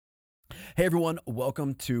Hey everyone,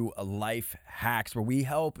 welcome to Life Hacks, where we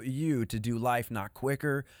help you to do life not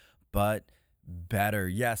quicker, but better.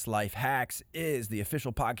 Yes, Life Hacks is the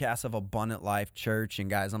official podcast of Abundant Life Church. And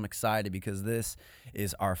guys, I'm excited because this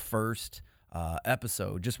is our first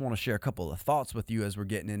episode. Just want to share a couple of thoughts with you as we're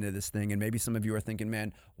getting into this thing. And maybe some of you are thinking,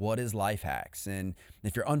 man, what is Life Hacks? And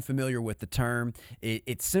if you're unfamiliar with the term,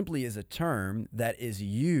 it simply is a term that is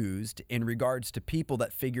used in regards to people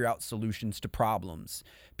that figure out solutions to problems.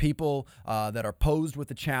 People that are posed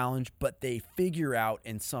with a challenge, but they figure out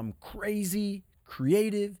in some crazy,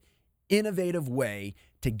 creative, innovative way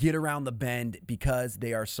to get around the bend because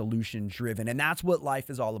they are solution driven. And that's what life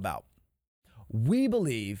is all about. We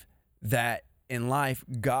believe that in life,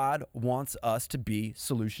 God wants us to be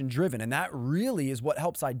solution driven. And that really is what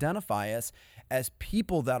helps identify us as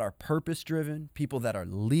people that are purpose driven, people that are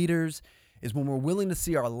leaders, is when we're willing to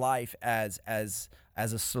see our life as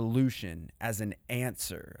a solution, as an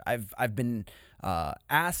answer. I've been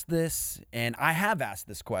asked this, and I have asked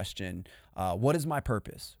this question, what is my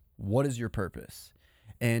purpose? What is your purpose?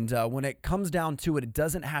 And when it comes down to it, it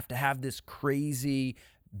doesn't have to have this crazy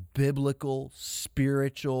biblical,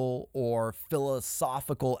 spiritual, or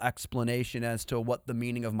philosophical explanation as to what the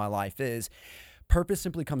meaning of my life is. Purpose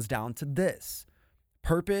simply comes down to this.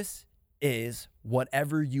 Purpose is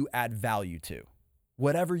whatever you add value to.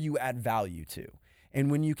 Whatever you add value to. And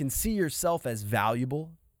when you can see yourself as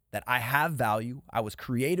valuable, that I have value, I was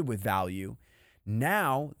created with value,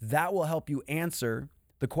 now that will help you answer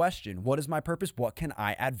the question, what is my purpose? What can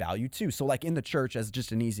I add value to? So like in the church, as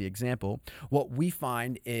just an easy example, what we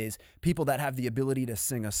find is people that have the ability to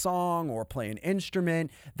sing a song or play an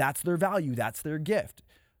instrument, that's their value, that's their gift,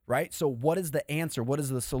 right? So what is the answer? What is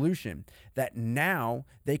the solution? That now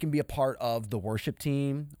they can be a part of the worship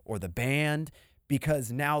team or the band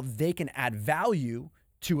because now they can add value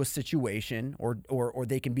to a situation or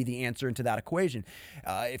they can be the answer into that equation.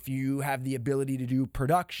 If you have the ability to do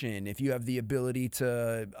production, if you have the ability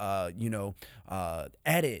to,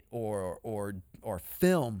 edit or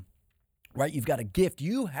film, right? You've got a gift.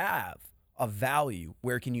 You have a value.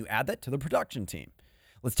 Where can you add that? To the production team.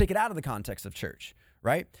 Let's take it out of the context of church,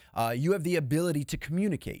 right? You have the ability to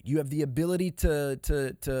communicate. You have the ability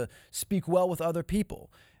to speak well with other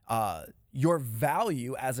people. Your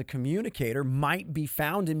value as a communicator might be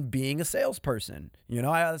found in being a salesperson. You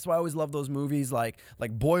know, that's why I always love those movies like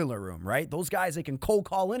Boiler Room, right? Those guys, they can cold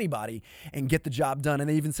call anybody and get the job done. And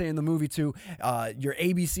they even say in the movie too, your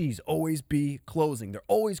ABCs always be closing. They're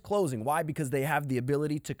always closing. Why? Because they have the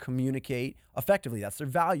ability to communicate effectively. That's their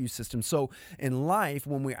value system. So in life,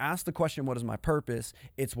 when we ask the question, what is my purpose?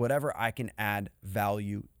 It's whatever I can add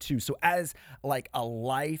value to. So as like a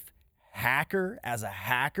life hacker, as a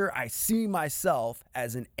hacker, I see myself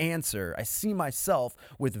as an answer. I see myself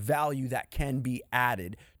with value that can be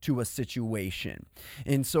added to a situation.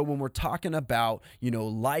 And so when we're talking about,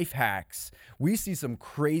 life hacks, we see some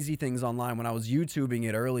crazy things online. When I was YouTubing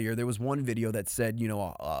it earlier, there was one video that said,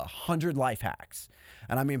 100 life hacks.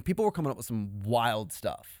 And I mean, people were coming up with some wild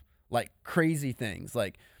stuff, like crazy things,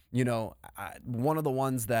 like, one of the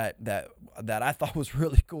ones that I thought was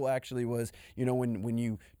really cool actually was, when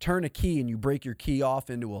you turn a key and you break your key off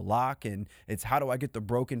into a lock, and it's how do I get the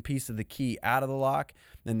broken piece of the key out of the lock?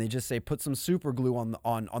 And they just say put some super glue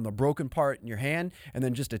on the broken part in your hand, and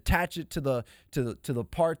then just attach it to the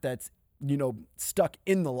part that's stuck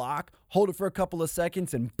in the lock. Hold it for a couple of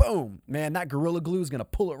seconds, and boom, man, that Gorilla Glue is gonna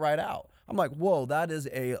pull it right out. I'm like, whoa, that is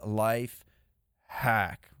a life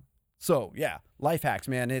hack. So yeah, life hacks,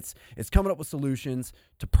 man. It's coming up with solutions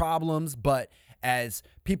to problems, but as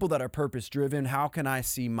people that are purpose driven, how can I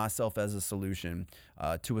see myself as a solution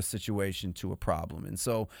to a situation, to a problem? And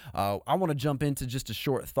so I want to jump into just a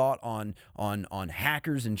short thought on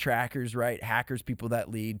hackers and trackers, right? Hackers, people that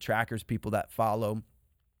lead; trackers, people that follow.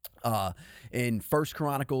 In 1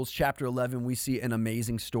 Chronicles chapter 11, we see an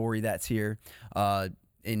amazing story that's here.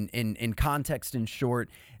 In context, in short,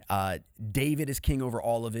 David is king over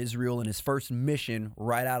all of Israel, and his first mission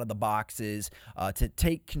right out of the box is to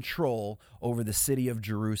take control over the city of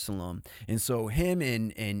Jerusalem. And so him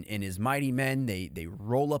and his mighty men, they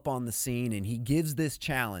roll up on the scene, and he gives this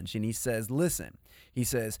challenge, and he says, listen, he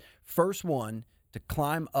says, first one to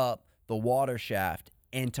climb up the water shaft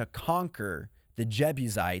and to conquer the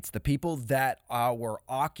Jebusites, the people that were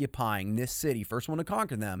occupying this city, first one to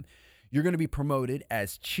conquer them, you're going to be promoted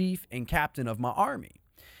as chief and captain of my army.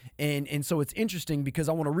 And so it's interesting because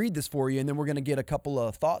I want to read this for you, and then we're going to get a couple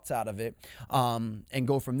of thoughts out of it and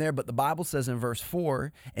go from there. But the Bible says in verse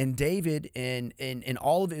 4, and David and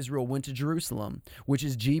all of Israel went to Jerusalem, which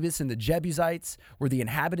is Jebus, and the Jebusites were the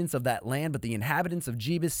inhabitants of that land. But the inhabitants of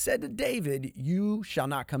Jebus said to David, you shall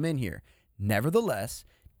not come in here. Nevertheless,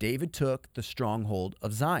 David took the stronghold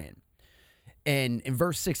of Zion. And in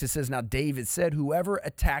verse 6, it says, now David said, whoever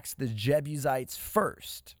attacks the Jebusites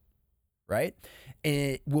first, right,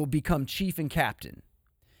 it will become chief and captain.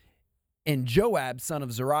 And Joab, son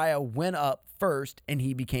of Zeruiah, went up first, and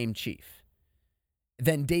he became chief.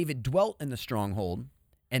 Then David dwelt in the stronghold,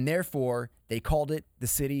 and therefore they called it the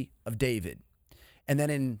city of David. And then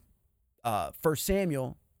in 2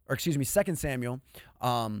 Samuel,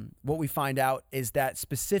 what we find out is that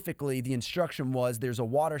specifically the instruction was there's a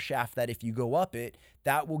water shaft that if you go up it,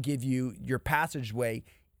 that will give you your passageway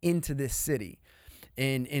into this city.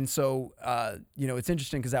 And so, it's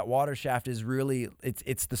interesting because that water shaft is really,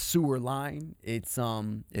 it's the sewer line. It's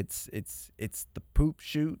the poop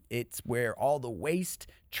chute. It's where all the waste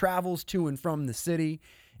travels to and from the city.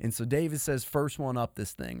 And so David says, first one up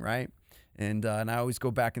this thing, right? And I always go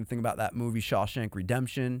back and think about that movie Shawshank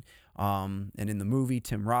Redemption. And in the movie,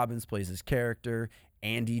 Tim Robbins plays his character,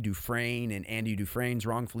 Andy Dufresne, and Andy Dufresne's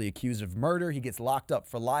wrongfully accused of murder. He gets locked up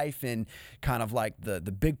for life, and kind of like the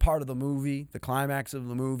big part of the movie, the climax of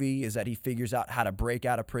the movie, is that he figures out how to break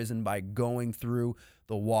out of prison by going through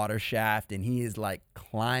the water shaft, and he is like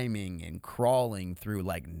climbing and crawling through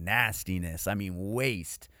like nastiness. I mean,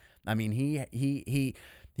 waste. I mean, he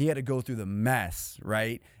had to go through the mess,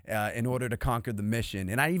 right, in order to conquer the mission.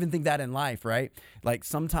 And I even think that in life, right? Like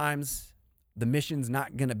sometimes the mission's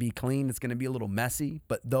not going to be clean. It's going to be a little messy.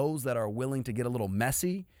 But those that are willing to get a little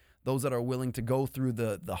messy, those that are willing to go through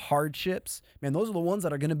the hardships, man, those are the ones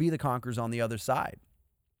that are going to be the conquerors on the other side.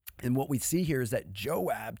 And what we see here is that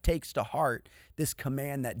Joab takes to heart this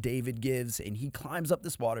command that David gives, and he climbs up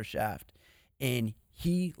this water shaft, and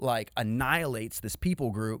he like annihilates this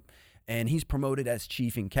people group, and he's promoted as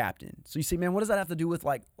chief and captain. So you see, man, what does that have to do with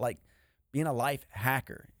like being a life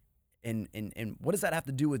hacker? And what does that have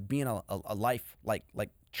to do with being a life like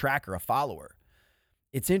tracker, a follower?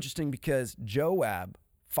 It's interesting because Joab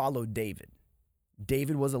followed David.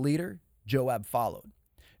 David was a leader. Joab followed.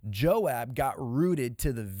 Joab got rooted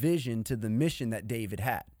to the vision, to the mission that David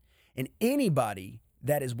had. And anybody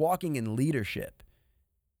that is walking in leadership,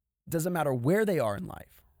 doesn't matter where they are in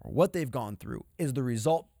life or what they've gone through, is the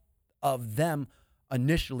result of them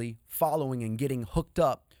initially following and getting hooked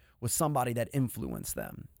up with somebody that influenced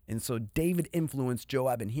them. And so David influenced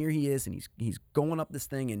Joab, and here he is, and he's going up this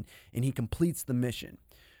thing, and he completes the mission.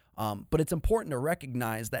 But it's important to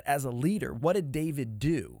recognize that as a leader, what did David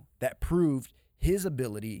do that proved his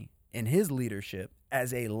ability and his leadership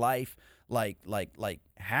as a life like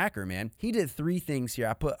hacker, man? He did 3 things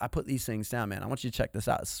here. I put these things down, man. I want you to check this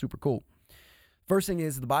out. It's super cool. First thing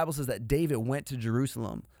is the Bible says that David went to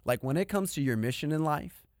Jerusalem. Like when it comes to your mission in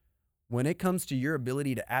life, when it comes to your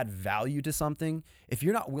ability to add value to something, if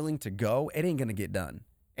you're not willing to go, it ain't going to get done.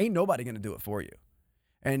 Ain't nobody going to do it for you.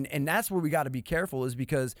 And that's where we got to be careful, is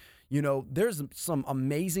because, there's some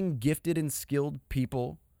amazing, gifted and skilled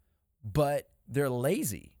people, but they're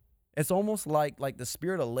lazy. It's almost like the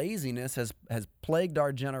spirit of laziness has plagued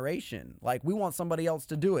our generation. Like we want somebody else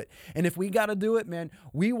to do it. And if we got to do it, man,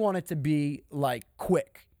 we want it to be like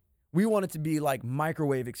quick. We want it to be like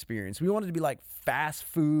microwave experience. We want it to be like fast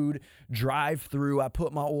food, drive through. I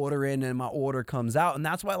put my order in and my order comes out. And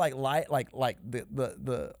that's why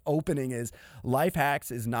the opening is Life Hacks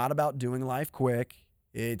is not about doing life quick.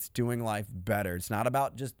 It's doing life better. It's not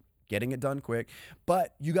about just getting it done quick,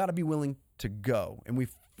 but you got to be willing to go. And we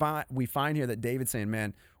find here that David's saying,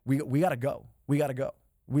 man, we got to go. We got to go.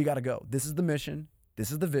 We got to go. This is the mission.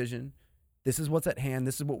 This is the vision. This is what's at hand.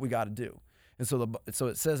 This is what we got to do. And so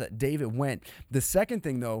it says that David went. The second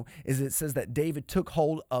thing, though, is it says that David took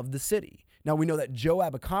hold of the city. Now, we know that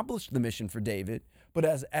Joab accomplished the mission for David, but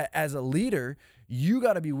as a leader, you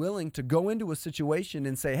got to be willing to go into a situation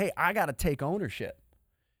and say, hey, I got to take ownership.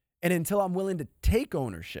 And until I'm willing to take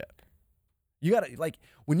ownership, you got to, like,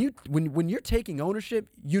 when you're taking ownership,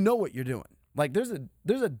 you know what you're doing. Like, there's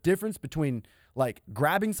a difference between, like,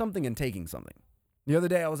 grabbing something and taking something. The other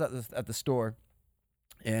day, I was at the store,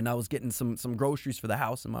 and I was getting some groceries for the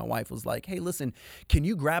house, and my wife was like, hey, listen, can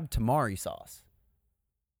you grab tamari sauce?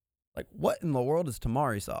 Like, what in the world is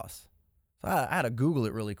tamari sauce? So I had to Google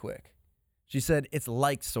it really quick. She said, it's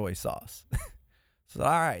like soy sauce. So,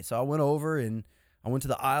 all right. So I went over, and I went to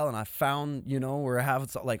the aisle, and I found, where I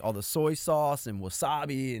have like all the soy sauce and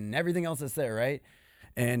wasabi and everything else that's there, right?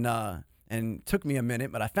 And it took me a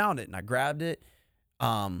minute, but I found it, and I grabbed it,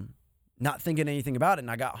 not thinking anything about it,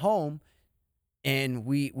 and I got home. And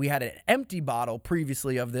we had an empty bottle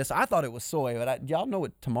previously of this. I thought it was soy, but y'all know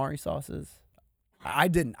what tamari sauce is? I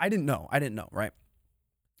didn't know, right?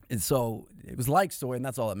 And so it was like soy, and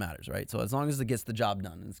that's all that matters, right? So as long as it gets the job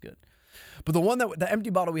done, it's good. But the empty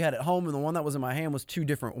bottle we had at home and the one that was in my hand was two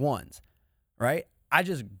different ones, right? I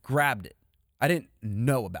just grabbed it. I didn't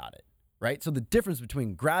know about it, right? So the difference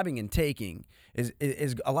between grabbing and taking is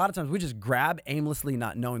a lot of times we just grab aimlessly,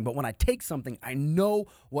 not knowing. But when I take something, I know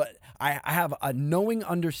what I have a knowing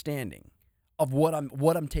understanding of what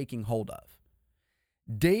I'm taking hold of.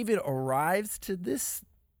 David arrives to this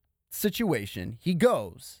situation. He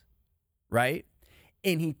goes, right?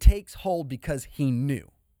 And he takes hold because he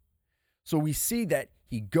knew. So we see that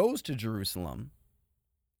he goes to Jerusalem.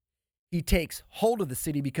 He takes hold of the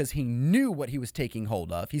city because he knew what he was taking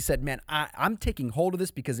hold of. He said, man, I'm taking hold of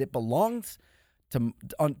this because it belongs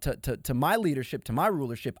to my leadership, to my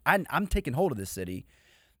rulership. I'm taking hold of this city.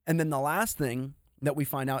 And then the last thing that we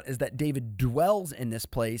find out is that David dwells in this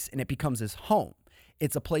place and it becomes his home.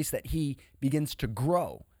 It's a place that he begins to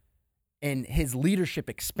grow and his leadership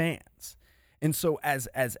expands. And so as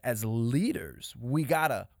leaders, we got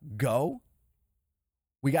to go,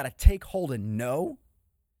 we got to take hold and know,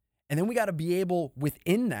 and then we got to be able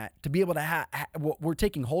within that to be able to have what we're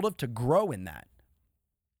taking hold of to grow in that.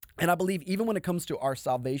 And I believe even when it comes to our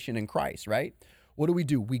salvation in Christ, right? What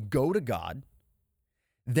do? We go to God.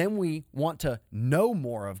 Then we want to know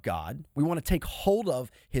more of God. We want to take hold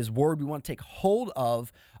of his word. We want to take hold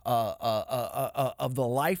of the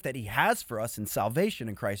life that he has for us in salvation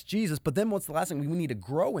in Christ Jesus. But then what's the last thing? We need to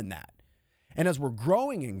grow in that. And as we're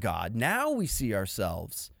growing in God, now we see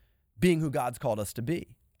ourselves being who God's called us to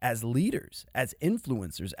be as leaders, as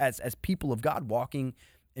influencers, as people of God walking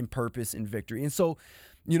in purpose and victory. And so,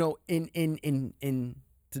 you know, in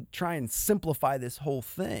to try and simplify this whole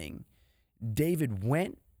thing, David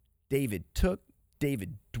went, David took,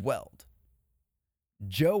 David dwelled.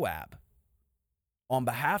 Joab, on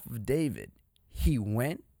behalf of David, he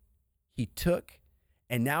went, he took,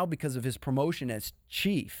 and now because of his promotion as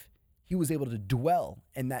chief, he was able to dwell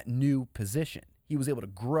in that new position. He was able to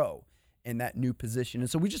grow in that new position. And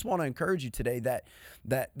so we just want to encourage you today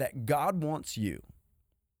that God wants you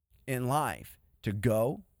in life to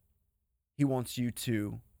go, he wants you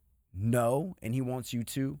to know, and he wants you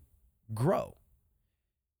to grow.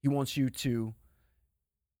 He wants you to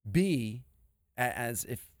be, as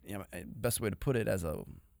if, you know, best way to put it, as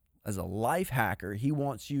a life hacker. He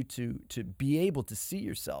wants you to be able to see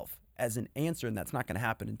yourself as an answer, and that's not going to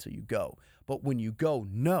happen until you go. But when you go,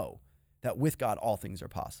 know that with God all things are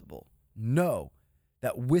possible. Know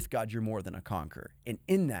that with God you're more than a conqueror, and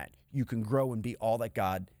in that you can grow and be all that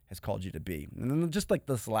God has called you to be. And then just like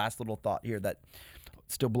this last little thought here that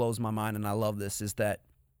still blows my mind, and I love this, is that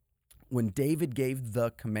when David gave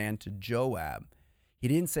the command to Joab, he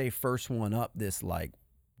didn't say first one up this like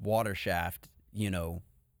water shaft,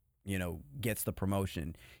 gets the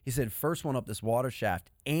promotion. He said first one up this water shaft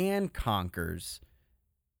and conquers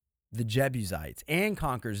the Jebusites and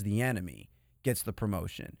conquers the enemy gets the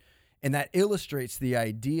promotion. And that illustrates the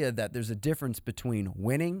idea that there's a difference between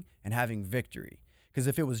winning and having victory. Because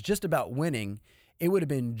if it was just about winning, it would have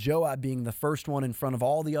been Joab being the first one in front of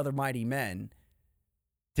all the other mighty men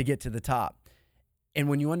to get to the top. And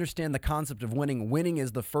when you understand the concept of winning, winning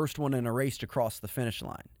is the first one in a race to cross the finish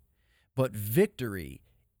line. But victory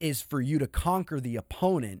is for you to conquer the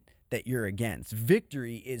opponent that you're against.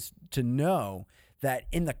 Victory is to know that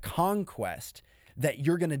in the conquest that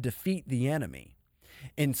you're going to defeat the enemy.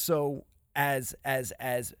 And so as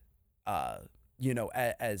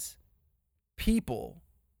people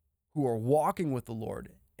who are walking with the Lord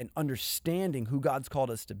and understanding who God's called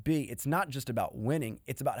us to be, it's not just about winning,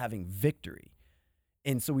 it's about having victory.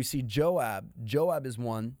 And so we see Joab is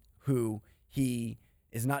one who he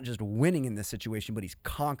is not just winning in this situation, but he's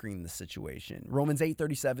conquering the situation. Romans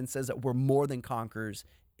 8:37 says that we're more than conquerors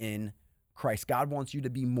in Christ. God wants you to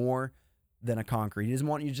be more than a conqueror. He doesn't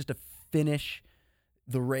want you just to finish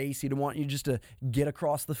the race. He doesn't want you just to get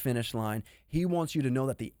across the finish line. He wants you to know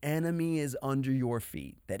that the enemy is under your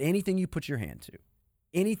feet, that anything you put your hand to,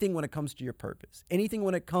 anything when it comes to your purpose, anything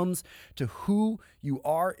when it comes to who you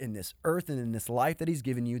are in this earth and in this life that he's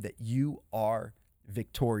given you, that you are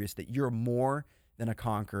victorious, that you're more than a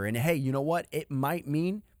conqueror. And hey, you know what? It might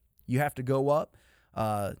mean you have to go up,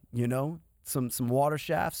 some water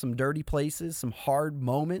shafts, some dirty places, some hard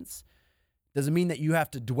moments. Doesn't mean that you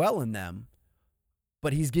have to dwell in them,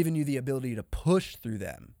 but he's given you the ability to push through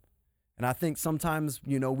them. And I think sometimes,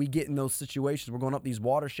 we get in those situations. We're going up these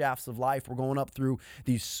water shafts of life. We're going up through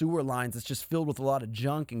these sewer lines that's just filled with a lot of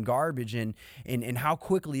junk and garbage, and how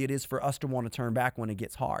quickly it is for us to want to turn back when it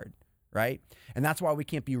gets hard, right? And that's why we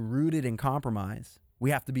can't be rooted in compromise. We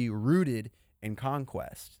have to be rooted in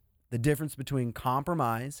conquest. The difference between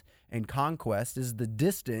compromise and conquest is the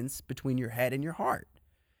distance between your head and your heart.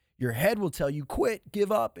 Your head will tell you, quit,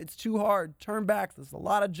 give up, it's too hard, turn back, there's a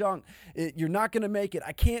lot of junk, you're not going to make it,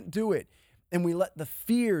 I can't do it. And we let the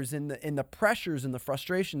fears and the pressures and the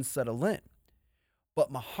frustrations settle in.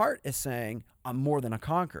 But my heart is saying, I'm more than a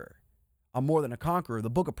conqueror. I'm more than a conqueror.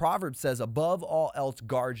 The book of Proverbs says, above all else,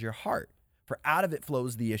 guard your heart, for out of it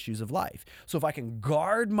flows the issues of life. So if I can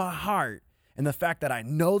guard my heart and the fact that I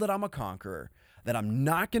know that I'm a conqueror, that I'm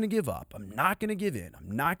not going to give up, I'm not going to give in,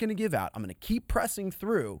 I'm not going to give out, I'm going to keep pressing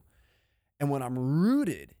through. And when I'm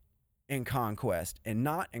rooted in conquest and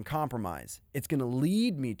not in compromise, it's going to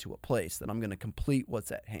lead me to a place that I'm going to complete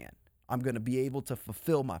what's at hand. I'm going to be able to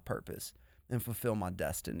fulfill my purpose and fulfill my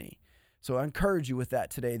destiny. So I encourage you with that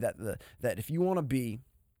today, that if you want to be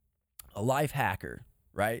a life hacker,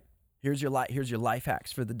 right? Here's your life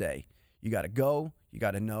hacks for the day. You got to go, you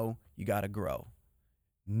got to know, you got to grow.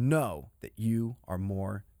 Know that you are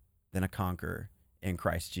more than a conqueror in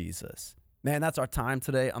Christ Jesus. Man, that's our time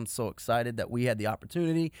today. I'm so excited that we had the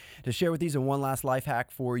opportunity to share with these. And one last life hack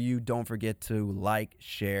for you. Don't forget to like,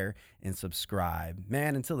 share, and subscribe.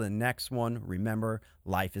 Man, until the next one, remember,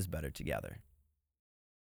 life is better together.